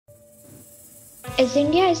As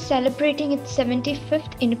India is celebrating its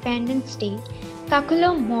 75th Independence Day,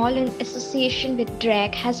 Caculo Mall in association with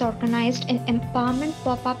DRAG has organized an empowerment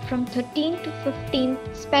pop-up from 13th to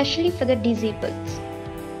 15th specially for the disabled.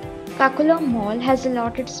 Caculo Mall has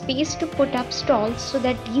allotted space to put up stalls so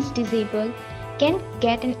that these disabled can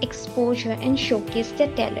get an exposure and showcase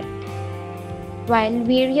their talent. While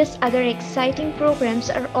various other exciting programs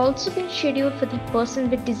are also being scheduled for the person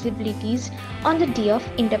with disabilities on the Day of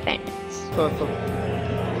Independence.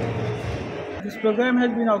 This program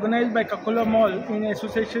has been organized by Caculo Mall in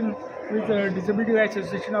association with the Disability Rights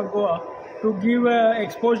Association of Goa to give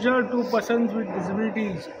exposure to persons with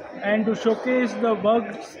disabilities and to showcase the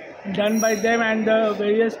works done by them and the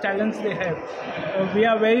various talents they have. We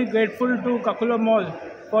are very grateful to Caculo Mall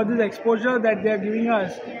for this exposure that they are giving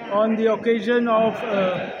us on the occasion of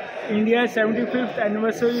India's 75th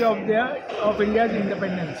anniversary of India's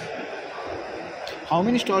independence. How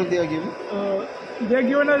many stalls they are giving? They are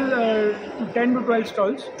given us 10 to 12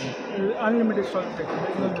 stalls, unlimited stalls.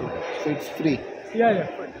 Okay. So it's free? Yeah.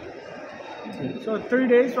 So 3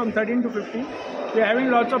 days from 13 to 15. We are having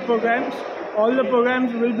lots of programs. All the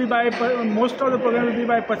programs will be most of the programs will be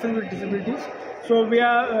by persons with disabilities. So we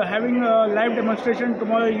are having a live demonstration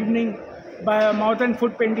tomorrow evening by a mouth and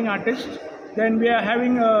foot painting artist. Then we are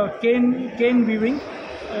having a cane weaving,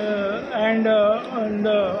 and on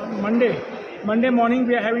the Monday morning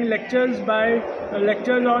we are having lectures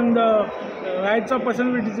on the rights of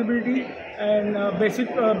persons with disability and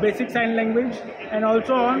basic sign language, and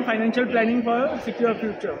also on financial planning for a secure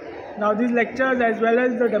future. Now these lectures as well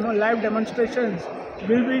as the live demonstrations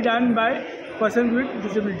will be done by persons with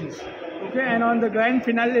disabilities. Okay, and on the grand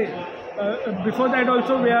finale, before that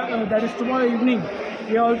also that is tomorrow evening,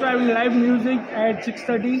 we are also having live music at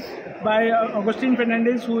 6:30 by Augustine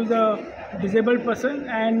Fernandez, who is a disabled person,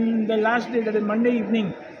 and the last day, that is Monday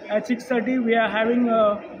evening at 6:30, we are having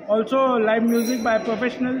also live music by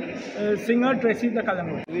professional singer Tracy the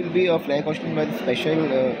Kalango. Will be a flag hosting by the special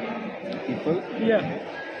people? Yeah.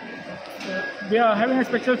 We are having a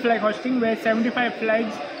special flag hosting where 75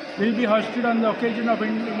 flags will be hosted on the occasion of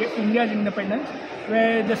India's independence,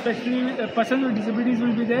 where especially persons with disabilities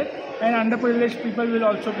will be there and underprivileged people will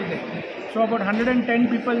also be there. So about 110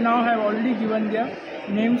 people now have already given their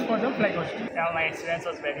names for the flag hosting. Yeah, my experience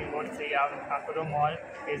was very good. See, Caculo Mall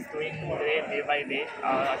is doing great day by day,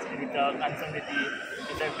 with concern with the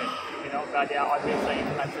disabled. They are always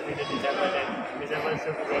concerned with the disabled, and disabled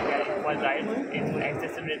should get their equal rights in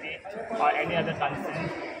accessibility or any other concern.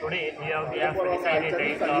 Today, we have decided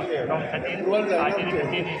that from 13th till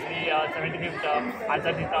 15th is the 75th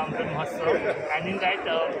Azadi Ka Amrit Mahotsav, and in that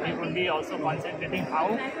we will be also concentrating how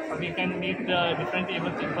we can make the different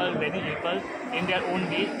able people very able in their own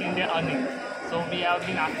way, in their earnings. So we have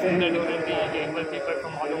been asking the different able people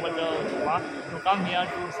from all over the Goa to come here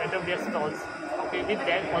to set up their stalls. Okay, with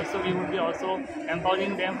that also we will be also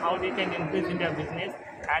empowering them how they can increase in their business,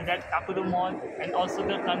 and that Caculo Mall and also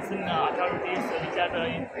the concerned authorities which are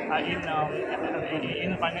in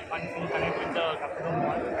connect with the Caculo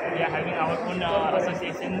Mall. We are having our own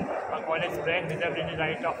association called as DRAG, Disability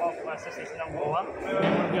Rights of Association of Goa. We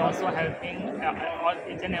will be also helping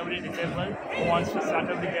each and every disabled who wants to start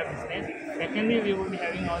up with their business. Secondly, we will be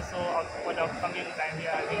having also for the upcoming time we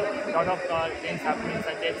are having a lot of things happening,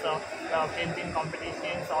 such as painting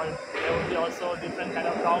competitions, or there will be also different kind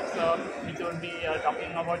of talks which will be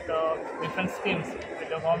talking about different schemes with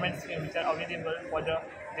the government schemes which are available for the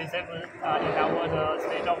disabled in our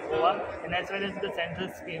state of Goa, and as well as the central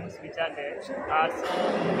schemes which are there. So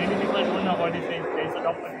many people don't know about this. There is a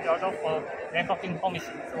lot of lack of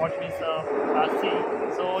information. So what we see,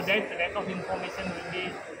 so that lack of information will be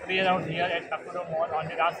cleared out here at Caculo Mall on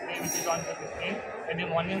the last day, which is on the 15th. In the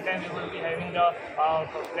morning time, we will be having the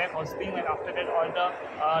flag hosting, and after that, all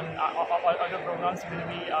the programs will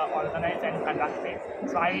be organized and conducted.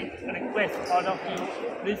 So I request all of you,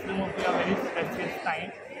 please remove your very specific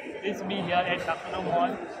time. Please be here at Caculo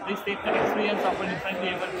Mall. Please take the experience of a different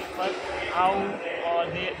able people, how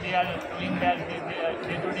they are doing their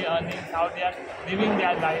day-to-day earnings, how they are living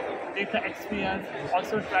their life. Take the experience.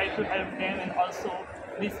 Also try to help them, and also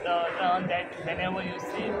please learn that whenever you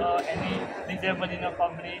see any disabled in a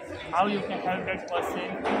public, how you can help that person.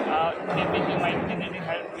 Maybe he might be needing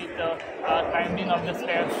help with climbing of the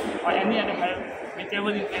steps or any other help,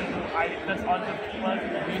 whichever you can do. I request all the people,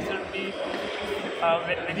 we should be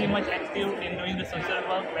very much active in doing the social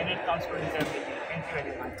work when it comes to disability. Thank you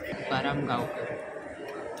very much.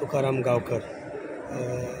 Tukaram Gavkar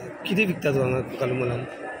किती विकतात हांगा काकुलो मॉलान?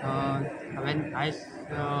 हांवें आयज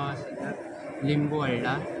लिंबू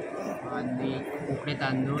हाडला आनी उकडे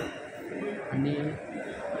तांदूळ आनी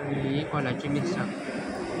ही कोलाची मिरसांग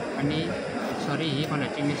आणि ही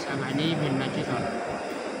कोलाची मिरसांग आणि भिंडाची सोल.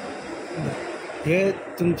 हे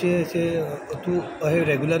तुमचे असे तू हे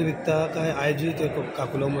रेग्युलर विकता काय आयज ते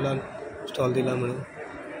काकुलो मॉलान स्टॉल दिला म्हणून?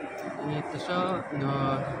 आणि तसं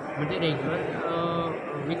म्हणजे रेग्युलर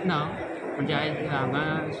विकना, म्हणजे आयज हांगा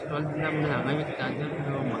स्टॉल दिला म्हणून हांगा विकता. जर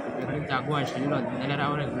म्हाका कडेन जागो आशिल्लो जाल्यार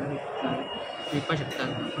हांव रेग्युलर विकपाक शकता.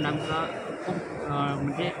 पूण आमकां खूब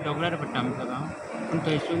म्हणजे दोंगरार पडटा आमचं गांव. पूण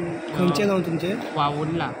थंयसून खंयचें गांव तुमचें?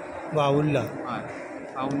 वावुर्ला. वावुर्ला. हय,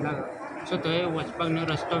 वावुर्ला. सो थंय वचपाक न्हू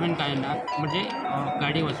रस्तो बीन कांय ना, म्हणजे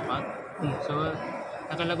गाडी वचपाक. सो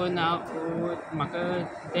ताका लागून म्हाका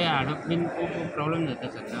तें हाडप बीन खूब प्रॉब्लम जाता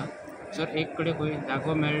सद्दां. जर एक कडेन खंय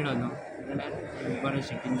जागो मेळ्ळो न्हू जाल्यार बरें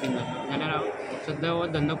सिटीन बीन जाल्यार हांव सद्दां हो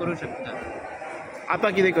धंदो करूं शकता.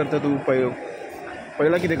 आतां कितें करता तूं?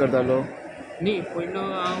 पयला कितें करतालो? न्ही, पयलो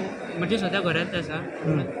हांव म्हणजे सद्या घरांत आसा.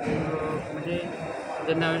 म्हणजे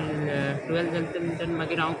जेन्ना हांवें 12th जालें तेन्ना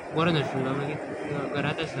मागीर हांव बरो नाशिल्लो, मागीर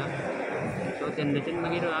घरांत आसा. सो तेन्नाच्यान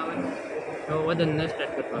मागीर हांवें हो धंदो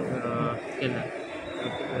स्टार्ट करपाक केला.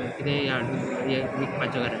 कितें हाडून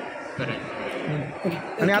विकपाचें घरांत.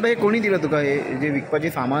 आनी आतां हे कोणी दिलं तुका हे जे विकपाचें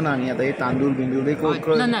सामान आनी आतां हे तांदूळ बिंदूळ हे?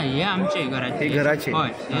 ना, हे आमचे घराचे. हे घराचे? हय,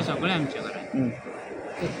 हे सगळे आमचे घराचे.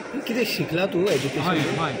 कितें शिकला तू एज्युकेशन?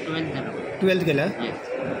 हय, 12th जालो. 12th केल्या?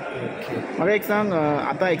 म्हाका एक सांग,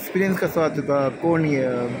 आतां एक्सपिरियन्स कसो आसा तुका? कोण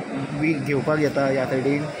घेवपाक येता ह्या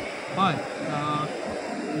सायडीन? हय,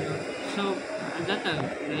 सो जाता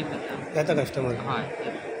येता कस्टमर. हय.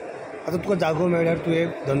 आतां तुका जागो मेळ्ळ्यार तूं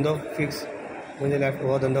एक धंदो फिक्स म्हणजे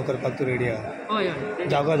हो धंदो करपाक तूं रेडी आहा? हय हय.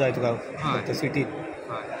 जागो जाय तुका हय. फक्त सिटीन?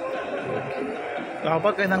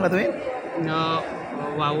 रावपाक खंय सांगला तुवें?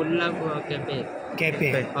 वावुर्ला केपें.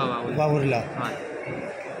 केपें? वावुर्ला. वावुर्ला. हय.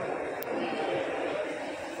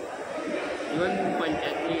 इवन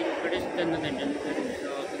पंचायती कडेन तेन्ना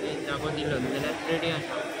तेंच्यानी जागो दिलो न्हू जाल्यार रेडी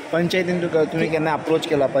आसा. पंचायतीन तुमी केन्ना अप्रोच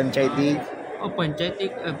केला पंचायतीक?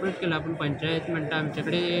 पंचायतीक अप्रोच केला, पूण पंचायत म्हणटा आमचे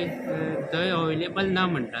कडेन थंय अवेलेबल ना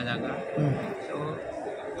म्हणटा जागा. सो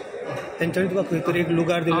तेंच्यांनी तुका खंय तरी एक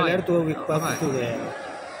लुगार दिलो जाल्यार तूं विकपाक तूं जाय.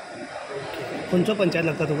 खंयचो पंचायत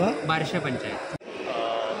लागता तुका? बार्शे panchayat.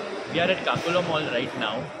 We are at Caculo Mall right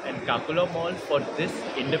now, and Caculo Mall for this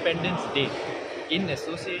Independence Day, in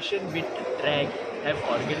association with DRAG, have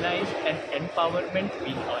organized an empowerment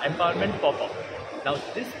pop-up. Now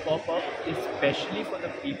this pop-up is specially for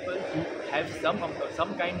the people who have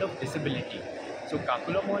some kind of disability. So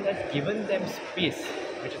Caculo Mall has given them space,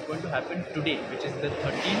 which is going to happen today, which is the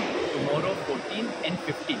 13th, tomorrow 14th and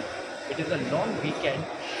 15th. It is a long weekend,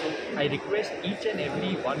 so I request each and every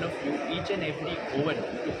one of you, each and every Goan,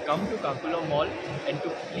 to come to Caculo Mall and to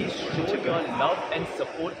please show your love and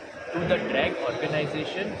support to the DRAG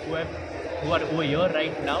organization who are over here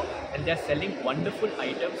right now, and they are selling wonderful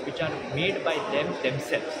items which are made by them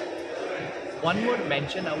themselves. One more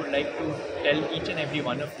mention I would like to tell each and every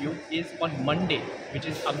one of you is on Monday, which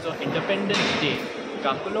is also Independence Day,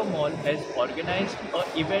 Caculo Mall has organized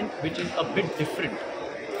an event which is a bit different.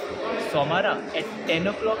 Somara at 10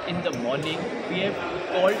 o'clock in the morning, we have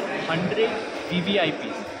called 100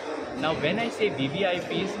 VVIPs. Now when I say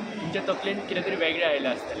VVIPs, तुमच्या तकलेन कितें तरी वेगळें आयलें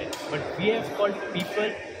आसतलें, but we have called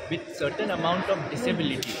people with certain amount of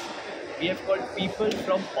disability. We have called people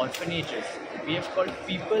from orphanages. We have called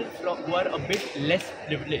people who are a bit less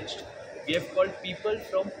privileged. We have called people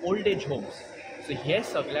from old age homes. So हे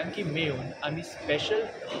सगळ्यांकी मेळून आमी special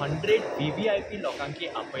 100 VVIP लोकांकी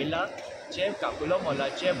आपयला, जे काकुलो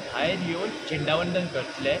मॉलाचे भायर येवन झेंडावंदन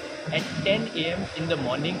करतले at 10 AM in the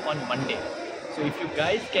morning on Monday. So if you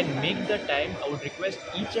guys can make the time, I would request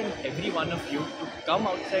each and every one of you to come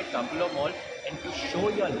outside Caculo Mall and to show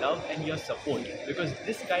your love and your support, because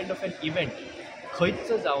this kind of an event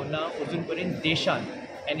खंयच जावना अजून पर्यंत देशान,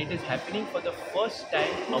 and it is happening for the first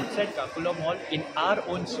time outside Caculo Mall in our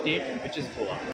own state, which is Goa.